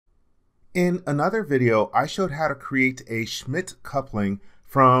In another video, I showed how to create a Schmidt coupling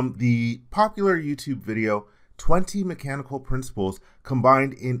from the popular YouTube video, 20 Mechanical Principles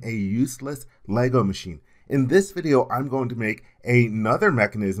Combined in a Useless Lego Machine. In this video, I'm going to make another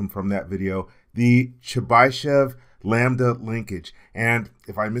mechanism from that video, the Chebyshev Lambda Linkage. And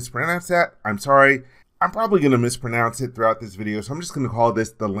if I mispronounce that, I'm sorry. I'm probably going to mispronounce it throughout this video, so I'm just going to call this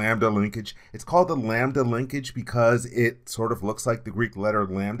the Lambda Linkage. It's called the Lambda Linkage because it sort of looks like the Greek letter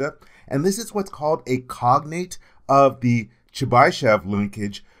lambda. And this is what's called a cognate of the Chebyshev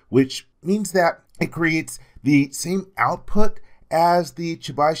linkage, which means that it creates the same output as the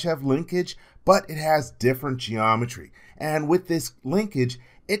Chebyshev linkage, but it has different geometry. And with this linkage,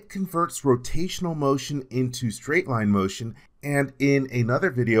 it converts rotational motion into straight line motion. And in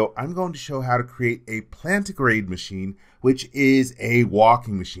another video, I'm going to show how to create a Plantigrade machine, which is a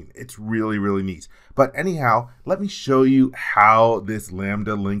walking machine. It's really, really neat. But anyhow, let me show you how this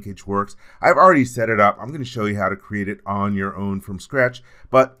lambda linkage works. I've already set it up. I'm going to show you how to create it on your own from scratch,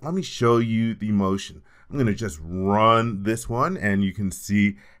 but let me show you the motion. I'm going to just run this one, and you can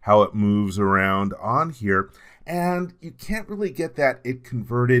see how it moves around on here. And you can't really get that it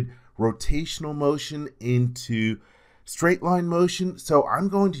converted rotational motion into straight line motion, so I'm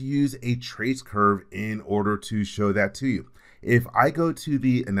going to use a trace curve in order to show that to you. If I go to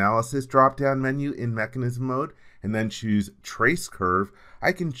the analysis drop-down menu in mechanism mode and then choose trace curve,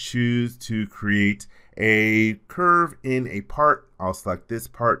 I can choose to create a curve in a part. I'll select this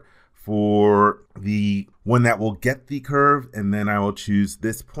part for the one that will get the curve, and then I will choose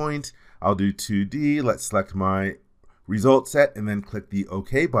this point. I'll do 2D. Let's select my result set and then click the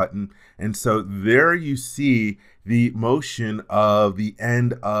OK button. And so there you see the motion of the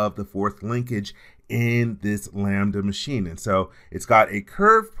end of the fourth linkage in this lambda machine. And so it's got a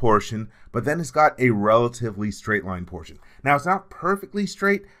curved portion, but then it's got a relatively straight line portion. Now it's not perfectly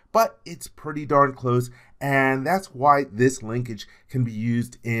straight, but it's pretty darn close. And that's why this linkage can be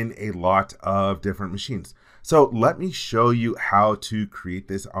used in a lot of different machines. So let me show you how to create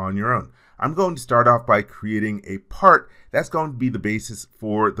this on your own. I'm going to start off by creating a part that's going to be the basis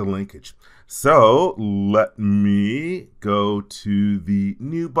for the linkage. So let me go to the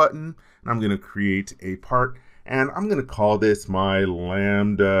new button, and I'm going to create a part, and I'm going to call this my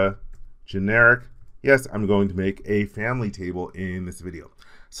lambda generic. Yes, I'm going to make a family table in this video.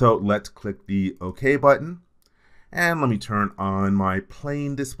 So let's click the OK button, and let me turn on my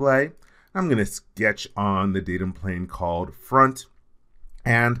plane display. I'm going to sketch on the datum plane called front,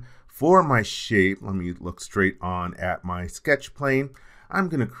 and for my shape, let me look straight on at my sketch plane. I'm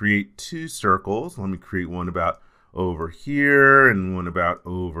going to create two circles. Let me create one about over here and one about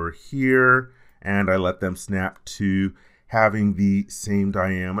over here, and I let them snap to having the same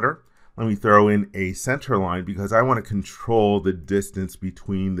diameter. Let me throw in a center line because I want to control the distance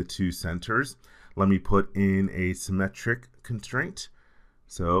between the two centers. Let me put in a symmetric constraint.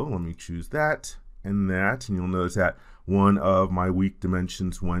 So let me choose that and that, and you'll notice that one of my weak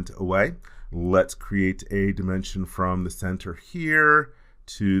dimensions went away. Let's create a dimension from the center here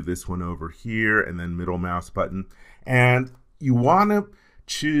to this one over here, and then middle mouse button. And you want to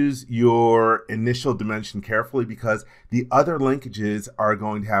choose your initial dimension carefully because the other linkages are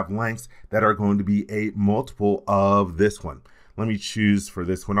going to have lengths that are going to be a multiple of this one. Let me choose for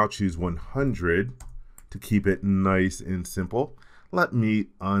this one, I'll choose 100 to keep it nice and simple. Let me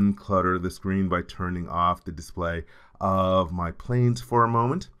unclutter the screen by turning off the display of my planes for a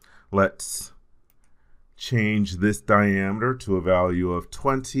moment. Let's change this diameter to a value of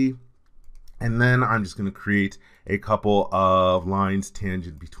 20. And then I'm just going to create a couple of lines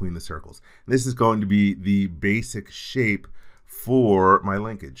tangent between the circles. This is going to be the basic shape for my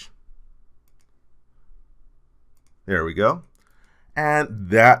linkage. There we go. And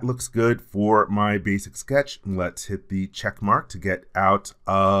that looks good for my basic sketch. Let's hit the check mark to get out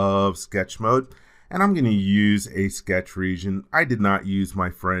of sketch mode. And I'm going to use a sketch region. I did not use my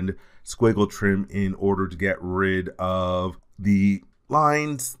friend squiggle trim in order to get rid of the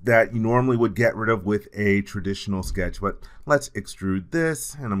lines that you normally would get rid of with a traditional sketch. But let's extrude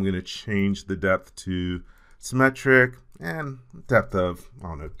this, and I'm going to change the depth to symmetric, and depth of, I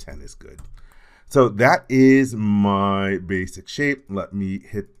don't know, 10 is good. So that is my basic shape. Let me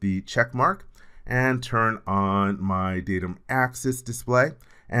hit the check mark and turn on my datum axis display.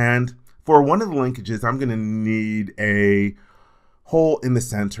 And for one of the linkages, I'm going to need a hole in the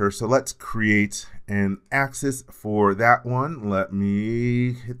center. So let's create an axis for that one. Let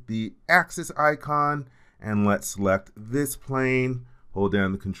me hit the axis icon, and let's select this plane. Hold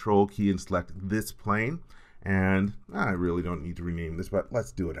down the control key and select this plane. And I really don't need to rename this, but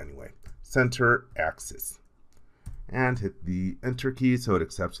let's do it anyway. Center axis. and hit the enter key so it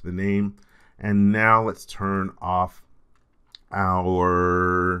accepts the name. And now let's turn off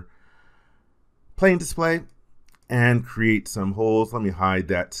our plane display and create some holes. Let me hide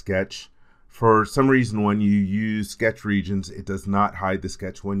that sketch. For some reason, when you use sketch regions, it does not hide the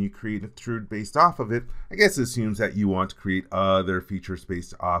sketch when you create an extrude based off of it. I guess it assumes that you want to create other features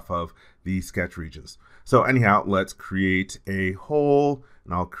based off of the sketch regions. So anyhow, let's create a hole,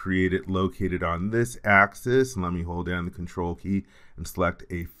 and I'll create it located on this axis. And let me hold down the control key and select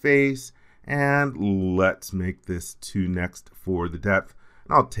a face. And let's make this 2 next for the depth.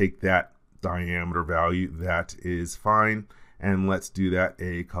 And I'll take that diameter value. That is fine. And let's do that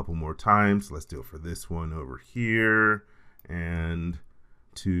a couple more times. Let's do it for this one over here, and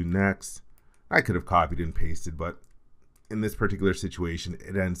 2 next. I could have copied and pasted, but in this particular situation,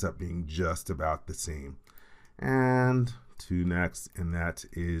 it ends up being just about the same. And 2 next, and that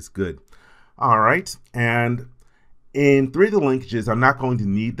is good. All right, and in 3 of the linkages, I'm not going to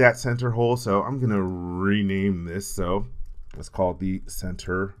need that center hole, so I'm going to rename this. So let's call it the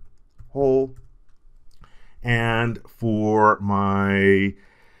center hole. And for my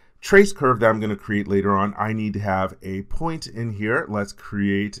trace curve that I'm going to create later on, I need to have a point in here. Let's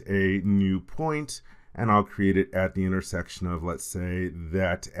create a new point, and I'll create it at the intersection of, let's say,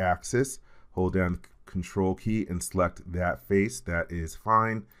 that axis. Hold down the control key and select that face. That is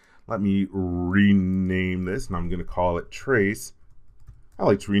fine. Let me rename this, and I'm going to call it trace. I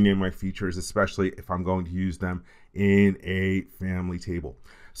like to rename my features, especially if I'm going to use them in a family table.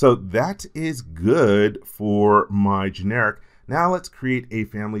 So that is good for my generic. Now let's create a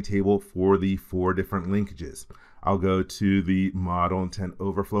family table for the 4 different linkages. I'll go to the Model Intent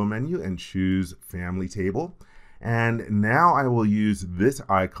Overflow menu and choose Family Table. And now I will use this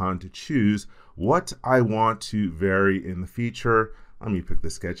icon to choose what I want to vary in the feature. Let me pick the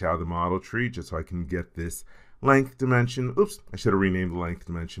sketch out of the model tree just so I can get this length dimension. Oops, I should have renamed the length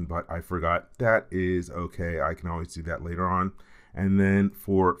dimension, but I forgot. That is okay. I can always do that later on. And then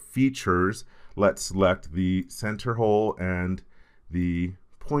for features, let's select the center hole and the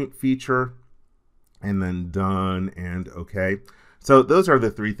point feature, and then done and okay. So those are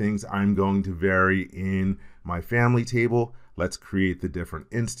the 3 things I'm going to vary in my family table. Let's create the different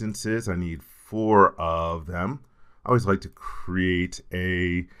instances. I need 4 of them. I always like to create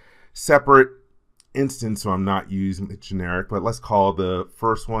a separate instance so I'm not using the generic, but let's call the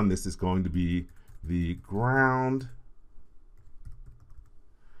first one, this is going to be the ground.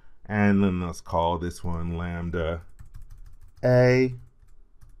 And then let's call this one lambda A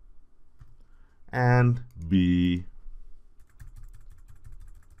and B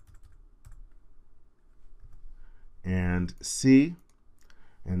and C.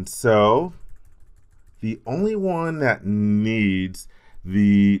 And so the only one that needs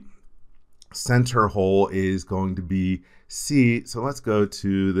the center hole is going to be C. So let's go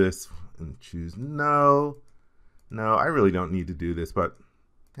to this and choose no. No, I really don't need to do this, but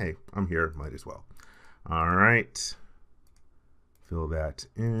hey, I'm here, might as well. All right, fill that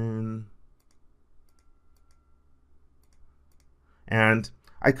in. And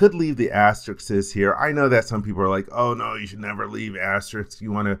I could leave the asterisks here. I know that some people are like, oh no, you should never leave asterisks.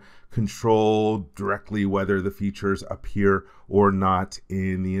 You want to control directly whether the features appear or not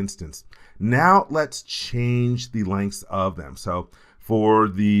in the instance. Now let's change the lengths of them. So for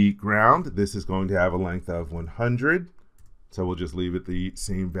the ground, this is going to have a length of 100. So we'll just leave it the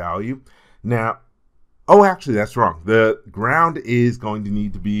same value. Now, oh, actually, that's wrong. The ground is going to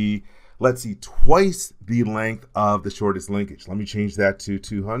need to be, let's see, twice the length of the shortest linkage. Let me change that to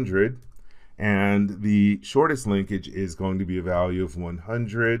 200. And the shortest linkage is going to be a value of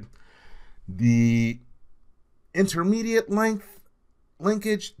 100. The intermediate length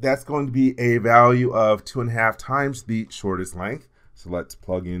linkage, that's going to be a value of 2.5 times the shortest length. So let's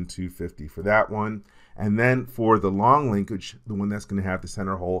plug in 250 for that one. And then for the long linkage, the one that's going to have the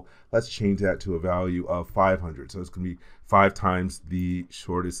center hole, let's change that to a value of 500. So it's going to be 5 times the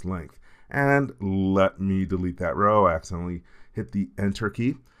shortest length. And let me delete that row. I accidentally hit the enter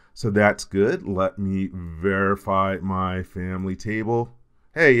key. So that's good. Let me verify my family table.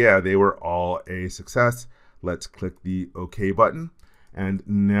 Hey, yeah, they were all a success. Let's click the OK button. And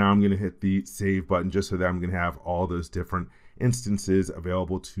now I'm going to hit the save button just so that I'm going to have all those different instances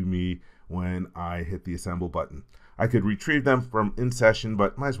available to me when I hit the assemble button. I could retrieve them from in session,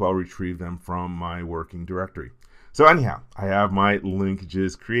 but might as well retrieve them from my working directory. So anyhow, I have my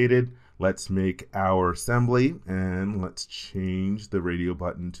linkages created. Let's make our assembly, and let's change the radio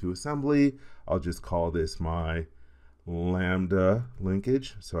button to assembly. I'll just call this my lambda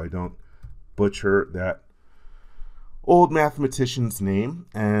linkage so I don't butcher that old mathematician's name,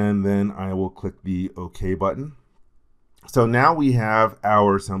 and then I will click the OK button. So now we have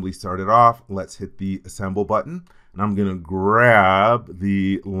our assembly started off. Let's hit the assemble button. And I'm going to grab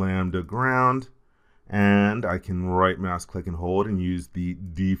the lambda ground. And I can right mouse click and hold and use the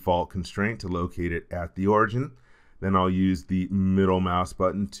default constraint to locate it at the origin. Then I'll use the middle mouse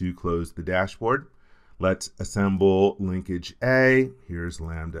button to close the dashboard. Let's assemble linkage A. Here's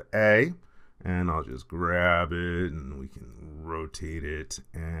lambda A. And I'll just grab it and we can rotate it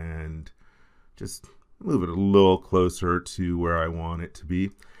and just move it a little closer to where I want it to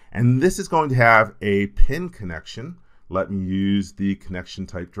be. And this is going to have a pin connection. Let me use the connection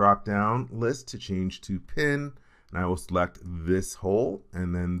type drop-down list to change to pin. And I will select this hole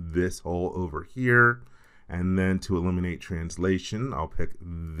and then this hole over here. And then to eliminate translation, I'll pick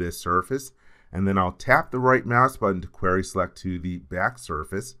this surface. And then I'll tap the right mouse button to query select to the back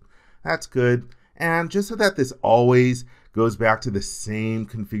surface. That's good. And just so that this always goes back to the same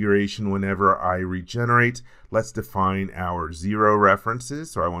configuration whenever I regenerate, let's define our 0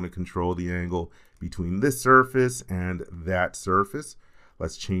 references. So I want to control the angle between this surface and that surface.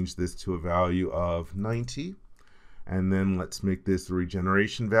 Let's change this to a value of 90. And then let's make this the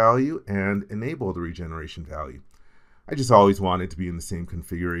regeneration value and enable the regeneration value. I just always want it to be in the same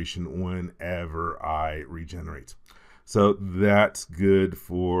configuration whenever I regenerate. So that's good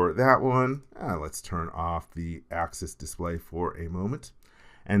for that one. Let's turn off the axis display for a moment.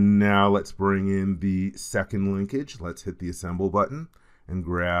 And now let's bring in the second linkage. Let's hit the assemble button and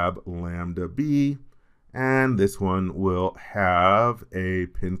grab lambda B. And this one will have a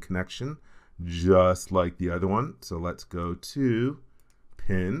pin connection just like the other one. So let's go to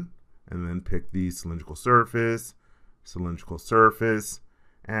pin and then pick the cylindrical surface,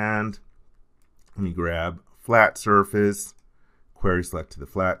 and let me grab flat surface, query select to the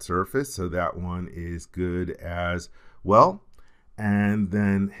flat surface. So that one is good as well. And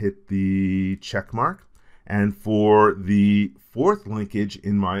then hit the check mark. And for the fourth linkage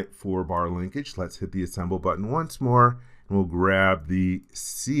in my 4-bar linkage, let's hit the assemble button once more. And we'll grab the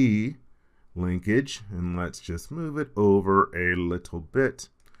C linkage and let's just move it over a little bit.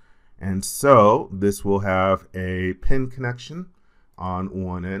 And so this will have a pin connection on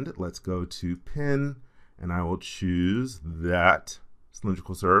one end. Let's go to pin and I will choose that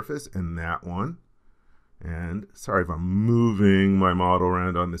cylindrical surface and that one. And sorry if I'm moving my model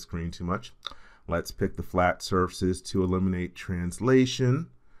around on the screen too much. Let's pick the flat surfaces to eliminate translation.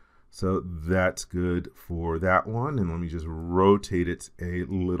 So that's good for that one. And let me just rotate it a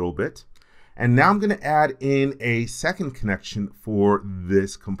little bit. And now I'm going to add in a second connection for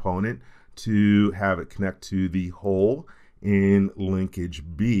this component to have it connect to the hole in linkage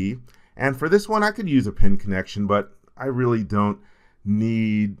B. And for this one, I could use a pin connection, but I really don't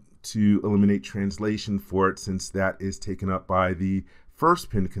need to eliminate translation for it since that is taken up by the first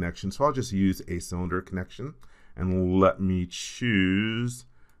pin connection. So I'll just use a cylinder connection and let me choose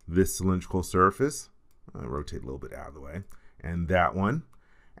this cylindrical surface. I'll rotate a little bit out of the way and that one.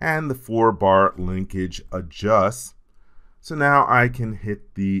 And the 4-bar linkage adjusts. So now I can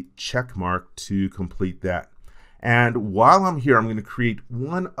hit the check mark to complete that. And while I'm here, I'm going to create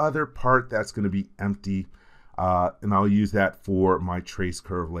one other part that's going to be empty. And I'll use that for my trace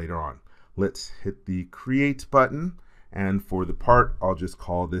curve later on. Let's hit the create button. And for the part, I'll just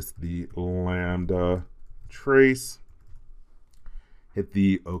call this the lambda trace. Hit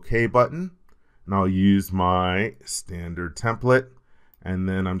the OK button. And I'll use my standard template. And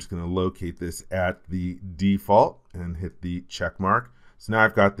then I'm just going to locate this at the default and hit the check mark. So now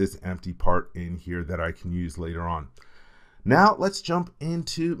I've got this empty part in here that I can use later on. Now let's jump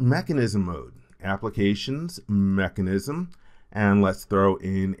into mechanism mode. Applications, mechanism, and let's throw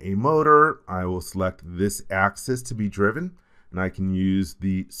in a motor. I will select this axis to be driven, and I can use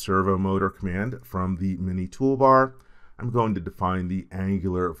the servo motor command from the mini toolbar. I'm going to define the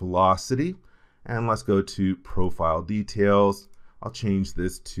angular velocity, and let's go to profile details. I'll change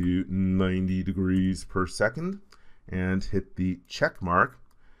this to 90 degrees per second and hit the check mark.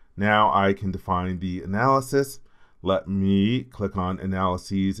 Now I can define the analysis. Let me click on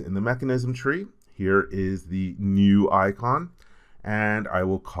analyses in the mechanism tree. Here is the new icon, and I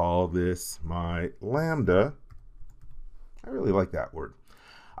will call this my lambda. I really like that word.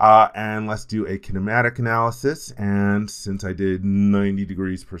 And let's do a kinematic analysis. And since I did 90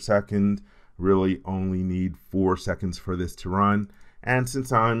 degrees per second, really only need 4 seconds for this to run. And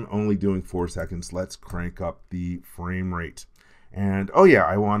since I'm only doing 4 seconds, let's crank up the frame rate. And oh yeah,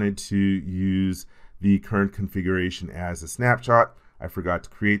 I wanted to use the current configuration as a snapshot. I forgot to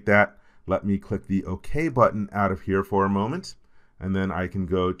create that. Let me click the OK button out of here for a moment. And then I can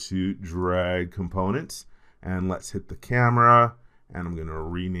go to drag components and let's hit the camera. And I'm going to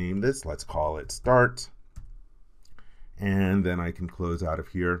rename this. Let's call it start. And then I can close out of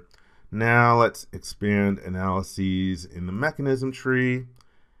here. Now let's expand analyses in the mechanism tree,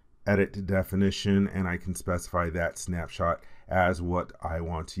 edit to definition, and I can specify that snapshot as what I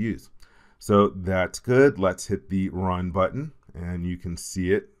want to use. So that's good. Let's hit the run button and you can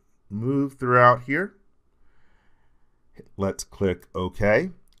see it move throughout here. Let's click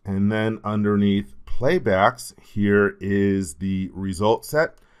OK. And then underneath playbacks, here is the result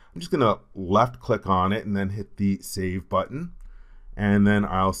set. I'm just going to left click on it and then hit the save button. And then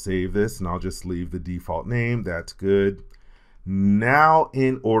I'll save this and I'll just leave the default name. That's good. Now,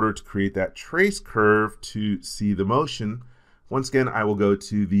 in order to create that trace curve to see the motion, once again, I will go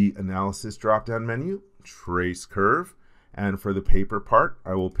to the analysis drop-down menu, trace curve. And for the paper part,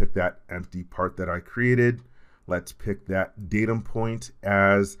 I will pick that empty part that I created. Let's pick that datum point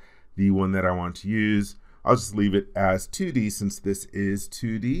as the one that I want to use. I'll just leave it as 2D since this is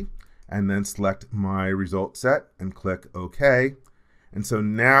 2D, and then select my result set and click OK. And so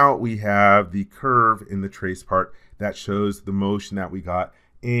now we have the curve in the trace part that shows the motion that we got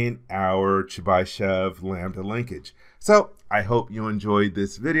in our Chebyshev Lambda linkage. So I hope you enjoyed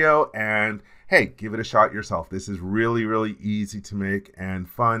this video, and hey, give it a shot yourself. This is really, really easy to make and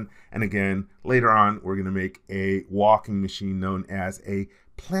fun. And again, later on, we're going to make a walking machine known as a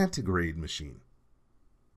Plantigrade machine.